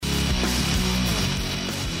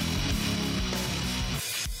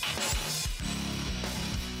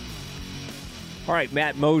All right,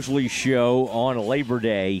 Matt Mosley Show on Labor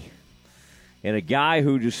Day. And a guy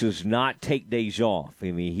who just does not take days off.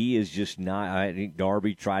 I mean, he is just not. I think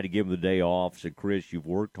Darby tried to give him the day off, said, Chris, you've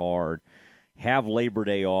worked hard. Have Labor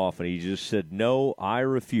Day off. And he just said, no, I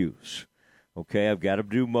refuse. Okay, I've got to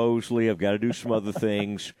do Mosley. I've got to do some other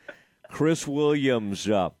things. Chris Williams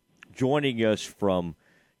joining us from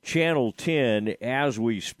Channel 10 as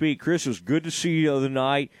we speak. Chris, it was good to see you the other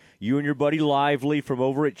night. You and your buddy Lively from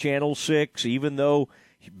over at Channel 6, even though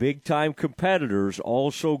big-time competitors,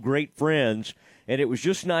 also great friends. And it was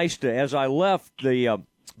just nice to, as I left the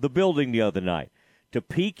building the other night, to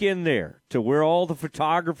peek in there to where all the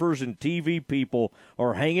photographers and TV people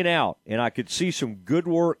are hanging out, and I could see some good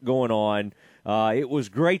work going on. It was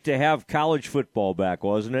great to have college football back,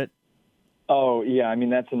 wasn't it? Oh, yeah. I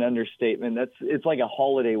mean, that's an understatement. It's like a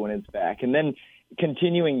holiday when it's back. And then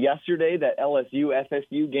continuing yesterday, that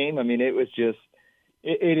LSU-FSU game, I mean, it was just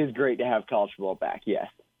it is great to have college football back, yes.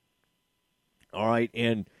 All right,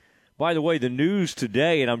 and by the way, the news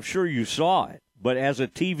today, and I'm sure you saw it, but as a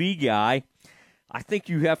TV guy, I think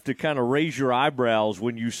you have to kind of raise your eyebrows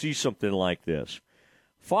when you see something like this.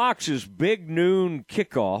 Fox's big noon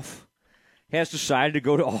kickoff has decided to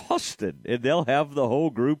go to Austin, and they'll have the whole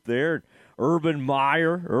group there. Urban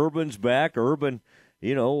Meyer, Urban's back. Urban,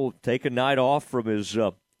 will take a night off from his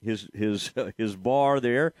bar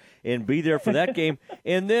there and be there for that game.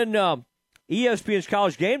 And then ESPN's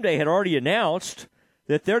College Game Day had already announced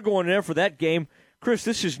that they're going there for that game. Chris,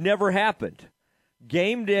 this has never happened.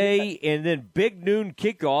 Game day and then big noon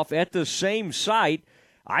kickoff at the same site.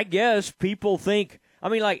 I guess people think,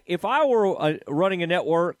 if I were running a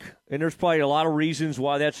network, and there's probably a lot of reasons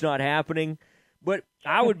why that's not happening, but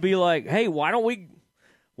I would be like, hey, why don't we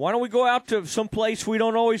go out to some place we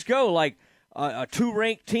don't always go, like two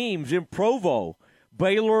ranked teams in Provo,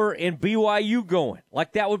 Baylor and BYU going.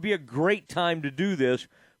 Like, that would be a great time to do this.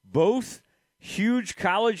 Both huge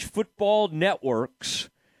college football networks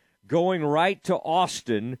going right to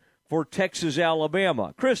Austin for Texas,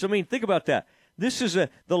 Alabama. Chris, think about that. This is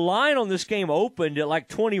the line on this game opened at like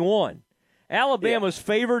 21. Alabama's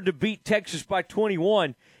favored to beat Texas by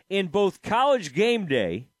 21, and both College Game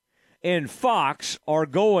Day and Fox are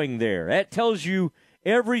going there. That tells you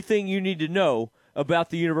everything you need to know about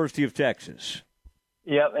the University of Texas.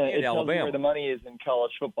 Yep, and it tells Alabama. you where the money is in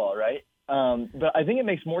college football, right? But I think it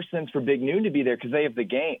makes more sense for Big Noon to be there because they have the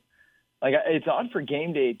game. Like, it's odd for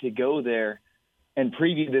Game Day to go there and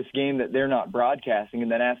preview this game that they're not broadcasting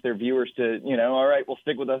and then ask their viewers to, all right, well,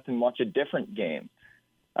 stick with us and watch a different game.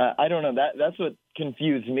 I don't know. That's what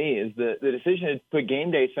confused me is the decision to put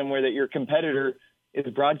Game Day somewhere that your competitor is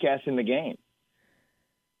broadcasting the game.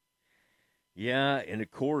 Yeah, and of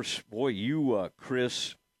course, boy, you,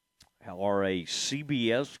 Chris, are a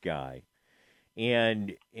CBS guy,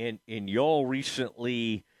 and y'all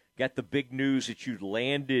recently got the big news that you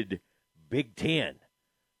landed Big Ten,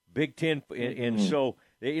 and so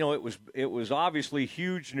it was obviously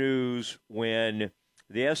huge news when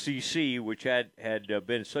the SEC, which had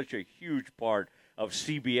been such a huge part of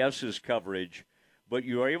CBS's coverage, but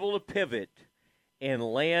you were able to pivot and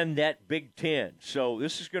land that Big Ten. So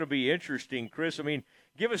this is going to be interesting, Chris.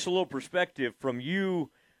 Give us a little perspective from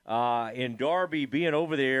you and Darby being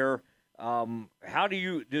over there.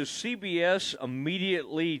 Does CBS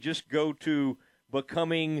immediately just go to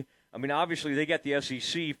becoming? Obviously they got the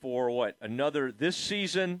SEC for this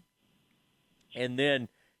season, and then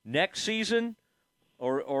next season.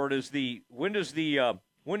 Or when does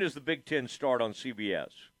the Big Ten start on CBS?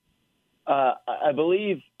 I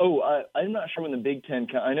believe. I'm not sure when the Big Ten.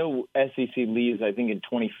 I know SEC leaves. I think in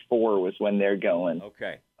 24 was when they're going.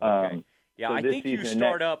 Okay. So I think you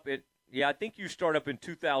start up at. Yeah, I think you start up in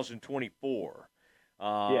 2024.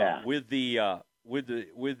 With the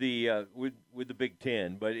Big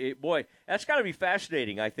Ten. But that's got to be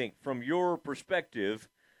fascinating. I think from your perspective.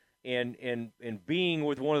 And being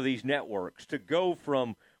with one of these networks to go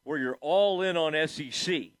from where you're all in on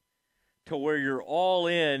SEC to where you're all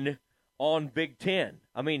in on Big Ten.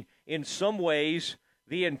 In some ways,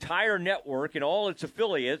 the entire network and all its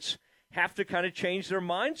affiliates have to kind of change their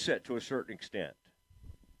mindset to a certain extent.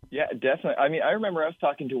 Yeah, definitely. I remember I was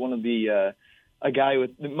talking to one of a guy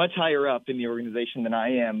with much higher up in the organization than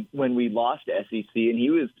I am when we lost SEC, and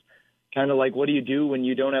he was kind of like, what do you do when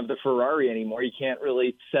you don't have the Ferrari anymore? You can't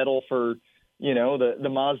really settle for, the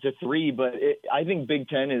Mazda 3. But I think Big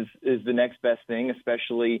Ten is the next best thing,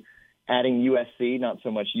 especially adding USC, not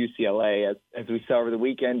so much UCLA as we saw over the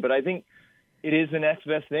weekend. But I think it is the next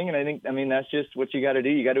best thing. And I think, that's just what you got to do.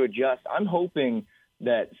 You got to adjust. I'm hoping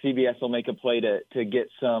that CBS will make a play to get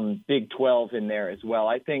some Big 12 in there as well.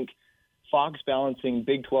 I think Fox balancing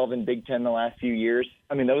Big 12 and Big 10 the last few years.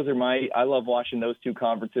 I mean, I love watching those two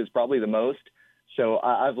conferences probably the most. So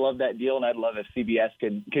I've loved that deal, and I'd love if CBS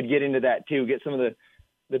could get into that too, get some of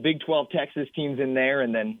the Big 12 Texas teams in there.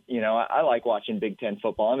 And then, I like watching Big 10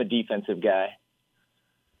 football. I'm a defensive guy.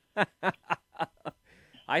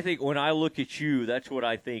 I think when I look at you, that's what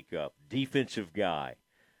I think of, defensive guy.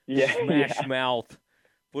 Yeah, Smash mouth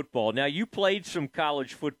football. Now, you played some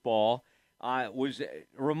college football.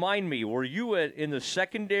 Remind me, were you in the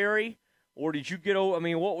secondary, or did you get over? I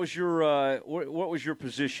mean, what was your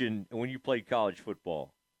position when you played college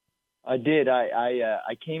football? I did.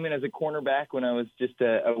 I came in as a cornerback when I was just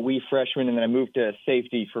a wee freshman, and then I moved to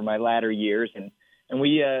safety for my latter years. And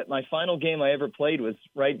my final game I ever played was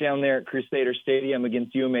right down there at Crusader Stadium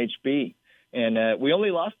against UMHB, and we only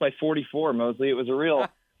lost by 44. Mosley, it was a real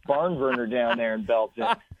barn burner down there in Belton.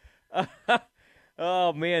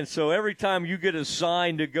 Oh, man, so every time you get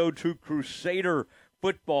assigned to go to Crusader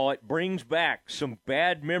football, it brings back some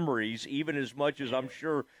bad memories, even as much as I'm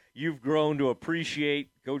sure you've grown to appreciate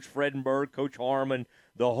Coach Fredenberg, Coach Harmon,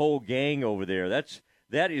 the whole gang over there.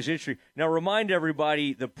 That is interesting. Now, remind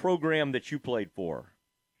everybody the program that you played for.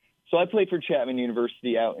 So I played for Chapman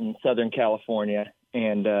University out in Southern California,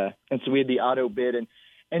 and so we had the auto bid, and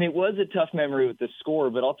it was a tough memory with the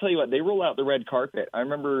score, but I'll tell you what, they roll out the red carpet. I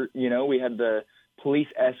remember, we had the police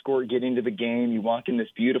escort get into the game. You walk in this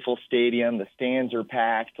beautiful stadium. The stands are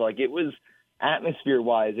packed. Like, it was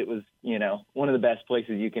atmosphere-wise, it was, one of the best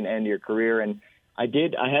places you can end your career. And I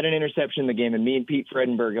had an interception in the game, and me and Pete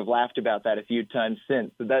Fredenberg have laughed about that a few times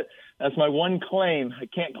since. So that's my one claim. I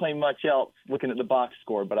can't claim much else looking at the box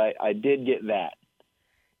score, but I did get that.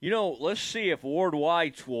 Let's see if Ward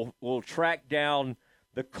Whites will track down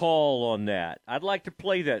the call on that. I'd like to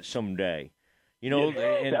play that someday.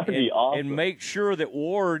 That would be awesome. And make sure that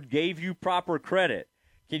Ward gave you proper credit.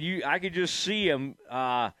 I could just see him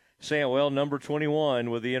saying, well, number 21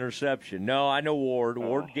 with the interception. No, I know Ward.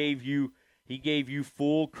 Ward gave you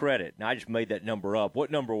full credit. And I just made that number up. What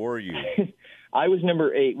number were you? I was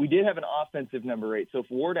number 8. We did have an offensive number 8. So if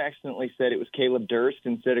Ward accidentally said it was Caleb Durst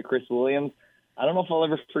instead of Chris Williams, I don't know if I'll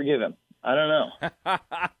ever forgive him. I don't know.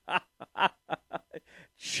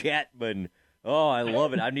 Chapman. Oh, I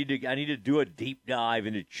love it. I need to do a deep dive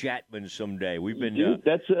into Chapman someday. We've been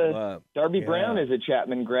that's Darby Brown is a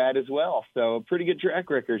Chapman grad as well, so a pretty good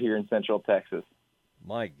track record here in Central Texas.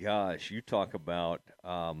 My gosh, you talk about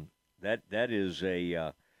that is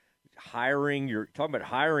a hiring. You're talking about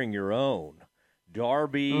hiring your own.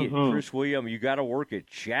 Darby, Chris Williams. You got to work at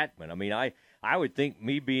Chapman. I mean, I would think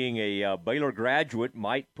me being a Baylor graduate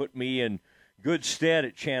might put me in good stead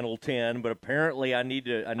at Channel 10, but apparently I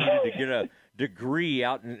needed to get a degree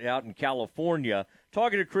out in California.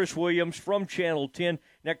 Talking to Chris Williams from Channel 10.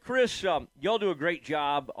 Now, Chris, y'all do a great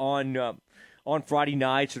job on Friday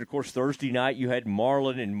nights, and of course Thursday night you had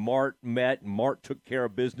Marlon and Mart met, and Mart took care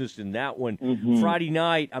of business in that one. Friday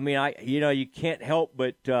night, I mean, you can't help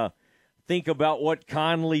but think about what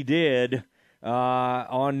Conley did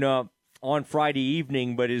on Friday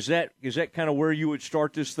evening, but is that kind of where you would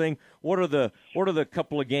start this thing? What are the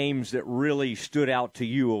couple of games that really stood out to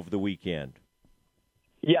you over the weekend?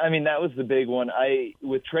 Yeah, I mean, that was the big one.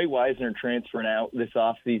 With Trey Wisner transferring out this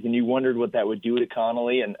offseason, you wondered what that would do to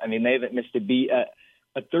Connolly, and I mean, they haven't missed a beat.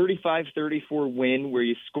 A 35-34 win where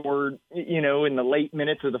you scored, in the late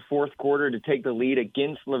minutes of the fourth quarter to take the lead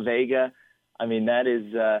against La Vega. I mean, that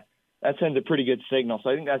sends a pretty good signal.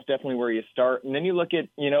 So I think that's definitely where you start. And then you look at,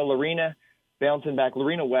 Lorena bouncing back.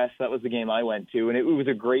 Lorena West, that was the game I went to, and it was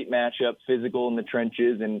a great matchup, physical in the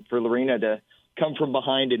trenches. And for Lorena to come from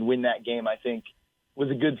behind and win that game, I think, was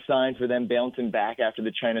a good sign for them bouncing back after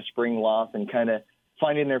the China Spring loss and kind of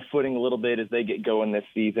finding their footing a little bit as they get going this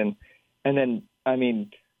season. And then, I mean,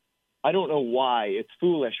 I don't know why. It's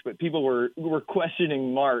foolish, but people were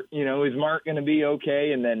questioning Mart. Is Mart going to be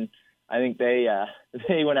okay? And then I think they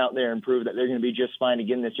went out there and proved that they're going to be just fine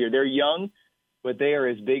again this year. They're young, but they are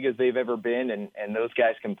as big as they've ever been, and those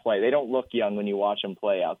guys can play. They don't look young when you watch them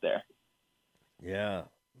play out there. Yeah,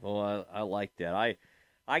 well, I like that.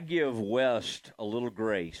 I give West a little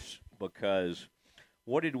grace because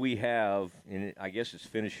what did we have, and I guess it's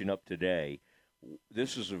finishing up today,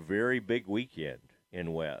 this is a very big weekend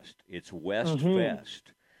in West. It's West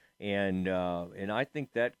Fest, and I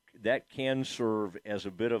think that can serve as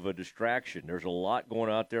a bit of a distraction. There's a lot going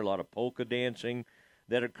out there, a lot of polka dancing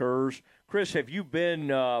that occurs. Chris, have you been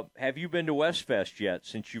to West Fest yet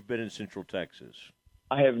since you've been in Central Texas?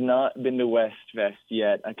 I have not been to West Fest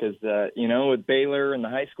yet because, with Baylor and the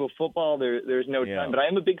high school football, there's no time. But I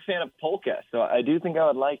am a big fan of polka, so I do think I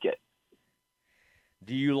would like it.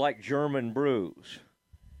 Do you like German brews?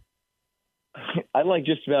 I like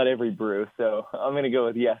just about every brew, so I'm going to go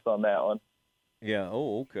with yes on that one. Yeah.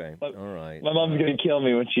 Oh, okay. All right. My mom's going to kill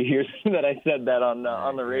me when she hears that I said that on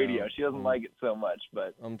the radio. She doesn't like it so much,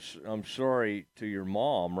 but I'm sorry to your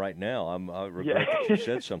mom right now. I regret that you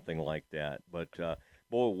said something like that. But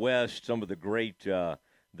boy, West, some of the great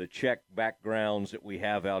the Czech backgrounds that we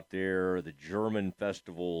have out there, the German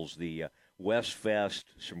festivals, the West Fest,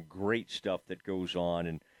 some great stuff that goes on,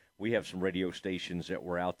 and we have some radio stations that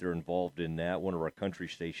were out there involved in that. One of our country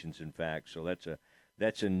stations, in fact. So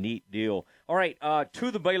that's a neat deal. All right,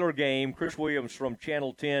 to the Baylor game, Chris Williams from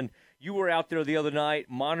Channel 10. You were out there the other night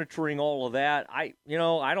monitoring all of that. I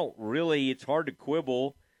don't really, it's hard to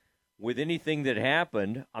quibble with anything that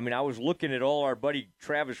happened. I mean, I was looking at all our buddy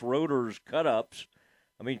Travis Roeder's cut-ups.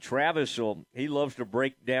 I mean, Travis, he loves to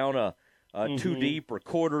break down a two deep or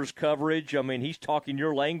quarters coverage. I mean, he's talking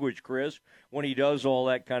your language, Chris, when he does all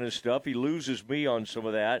that kind of stuff. He loses me on some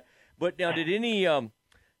of that. But now,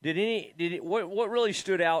 what really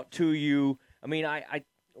stood out to you? I mean,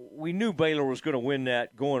 we knew Baylor was going to win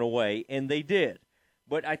that going away, and they did.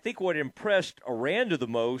 But I think what impressed Aranda the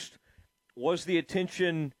most was the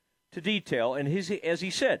attention to detail. And as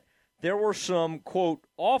he said, there were some, quote,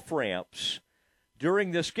 off-ramps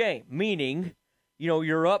during this game, meaning,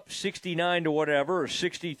 you're up 69 to whatever or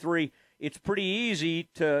 63. It's pretty easy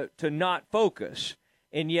to not focus.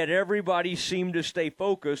 And yet everybody seemed to stay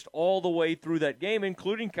focused all the way through that game,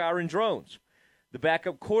 including Kyron Drones, the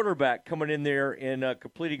backup quarterback coming in there and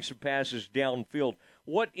completing some passes downfield.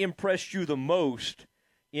 What impressed you the most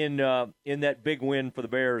in that big win for the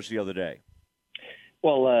Bears the other day?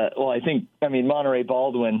 Well, I think, Monterey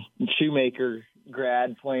Baldwin, Shoemaker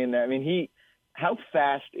grad playing there. I mean, how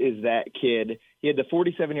fast is that kid? He had the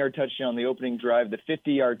 47-yard touchdown on the opening drive, the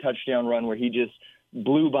 50-yard touchdown run where he just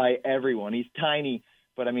blew by everyone. He's tiny,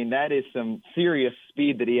 but, that is some serious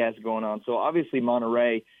speed that he has going on. So, obviously,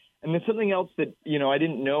 Monterey. And then something else that, I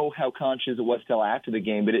didn't know how conscious it was till after the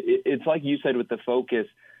game, but it's like you said with the focus.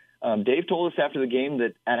 Dave told us after the game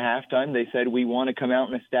that at halftime they said we want to come out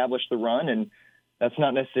and establish the run, and that's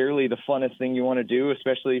not necessarily the funnest thing you want to do,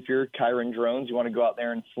 especially if you're Kyron Drones. You want to go out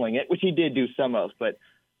there and sling it, which he did do some of. But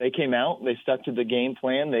they came out, they stuck to the game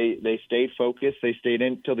plan, they stayed focused, they stayed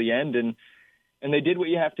in till the end, and they did what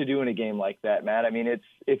you have to do in a game like that, Matt.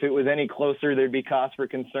 If it was any closer, there'd be cause for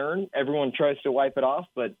concern. Everyone tries to wipe it off,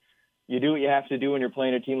 but you do what you have to do when you're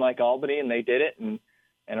playing a team like Albany, and they did it. And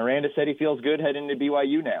Aranda said he feels good heading to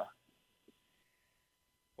BYU now.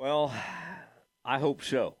 Well, I hope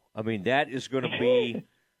so. That is going to be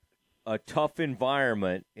a tough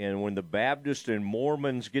environment, and when the Baptists and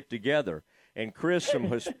Mormons get together, and Chris,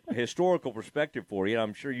 some historical perspective for you,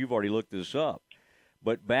 I'm sure you've already looked this up,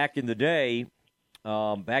 but back in the day,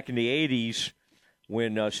 back in the 80s,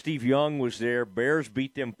 when Steve Young was there, Bears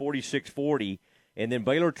beat them 46-40, and then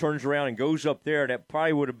Baylor turns around and goes up there, and that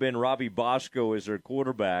probably would have been Robbie Bosco as their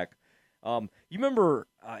quarterback. You remember,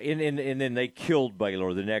 and then they killed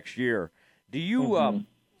Baylor the next year. Do you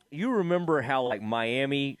you remember how, like,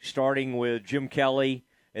 Miami, starting with Jim Kelly,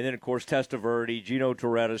 and then, of course, Testaverde, Gino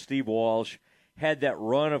Torretta, Steve Walsh, had that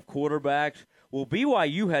run of quarterbacks? Well,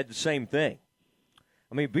 BYU had the same thing.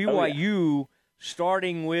 BYU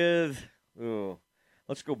starting with,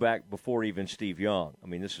 let's go back before even Steve Young.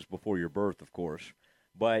 This is before your birth, of course.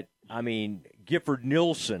 But, Gifford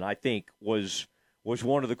Nielsen, I think, was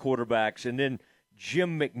one of the quarterbacks. And then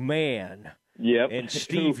Jim McMahon and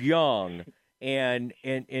Steve Young. And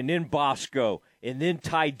then Bosco, and then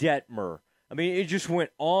Ty Detmer. It just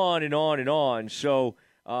went on and on and on. So,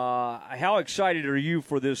 how excited are you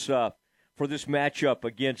for this matchup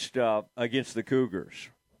against the Cougars?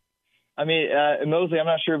 Mosley, I'm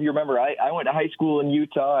not sure if you remember. I went to high school in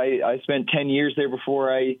Utah. I spent 10 years there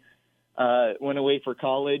before I went away for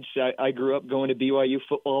college. I grew up going to BYU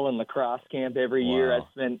football and lacrosse camp every year. I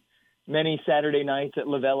spent many Saturday nights at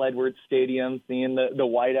Lavelle Edwards Stadium, seeing the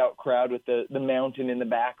whiteout crowd with the mountain in the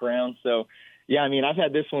background. So, yeah, I've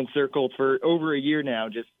had this one circled for over a year now,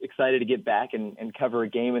 just excited to get back and cover a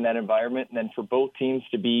game in that environment. And then for both teams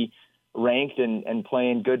to be ranked and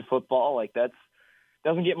playing good football,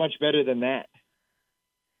 doesn't get much better than that.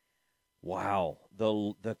 Wow,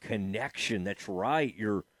 the connection, that's right.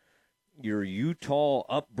 Your Utah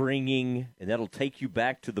upbringing, and that'll take you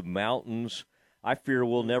back to the mountains. I fear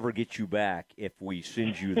we'll never get you back if we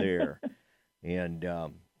send you there. And,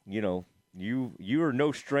 you are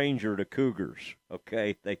no stranger to Cougars,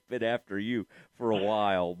 okay? They've been after you for a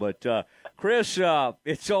while. But, Chris,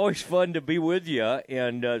 it's always fun to be with you,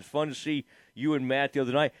 and it's fun to see you and Matt the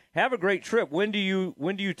other night. Have a great trip. When do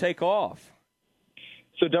you take off?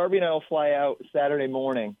 So Darby and I will fly out Saturday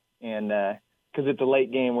morning, and because it's a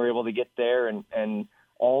late game, we're able to get there, and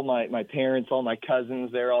all my parents, all my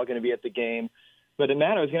cousins, they're all going to be at the game. But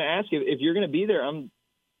Matt, I was going to ask you if you're going to be there.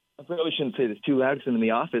 I probably shouldn't say this too loud because I'm in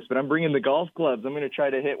the office, but I'm bringing the golf clubs. I'm going to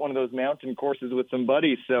try to hit one of those mountain courses with some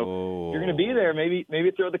buddies. So if you're going to be there,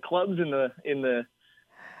 maybe throw the clubs in the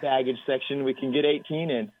baggage section. We can get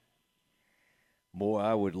 18 in. Boy,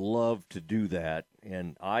 I would love to do that.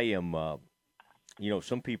 And I am,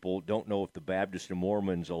 some people don't know if the Baptists and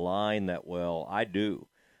Mormons align that well. I do.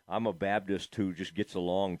 I'm a Baptist who just gets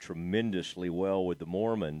along tremendously well with the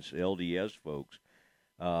Mormons, LDS folks.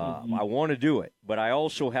 I want to do it, but I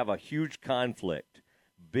also have a huge conflict,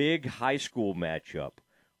 big high school matchup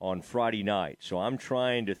on Friday night. So I'm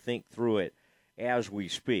trying to think through it as we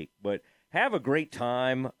speak. But have a great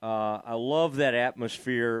time. I love that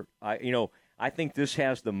atmosphere. I think this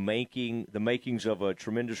has the makings of a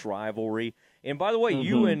tremendous rivalry. And by the way,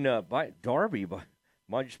 you and Darby,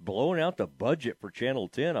 by just blowing out the budget for Channel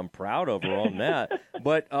 10, I'm proud of her on that.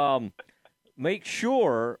 But make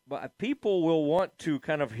sure people will want to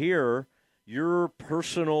kind of hear your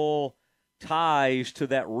personal ties to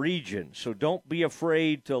that region. So don't be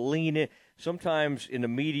afraid to lean in. Sometimes in the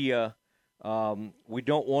media, we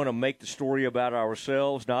don't want to make the story about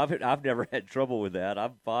ourselves. Now, I've never had trouble with that.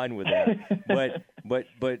 I'm fine with that.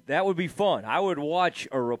 but that would be fun. I would watch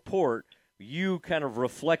a report, you kind of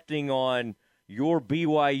reflecting on your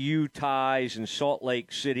BYU ties and Salt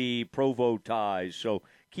Lake City, Provo ties. So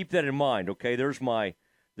keep that in mind, okay? There's my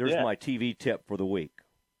TV tip for the week.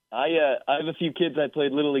 I have a few kids I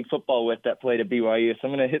played Little League football with that played at BYU, so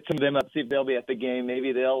I'm going to hit some of them up, see if they'll be at the game.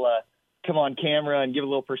 Maybe they'll come on camera and give a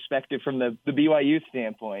little perspective from the BYU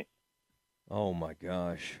standpoint. Oh, my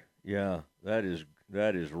gosh. Yeah, that is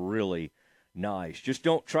really nice. Just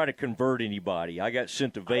don't try to convert anybody. I got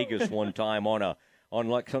sent to Vegas one time on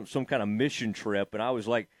like some kind of mission trip, and I was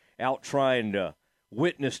like out trying to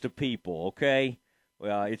witness to people, okay?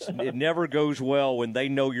 It never goes well when they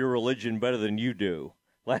know your religion better than you do.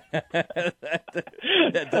 that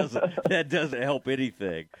doesn't help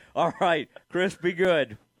anything. All right, Chris, be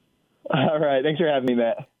good. All right, thanks for having me,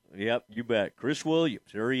 Matt. Yep, you bet. Chris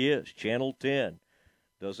Williams, there he is, Channel 10,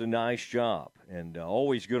 does a nice job, and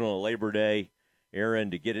always good on a Labor Day, Aaron,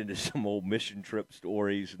 to get into some old mission trip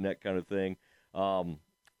stories and that kind of thing.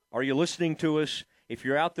 Are you listening to us? If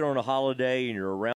you're out there on a holiday and you're around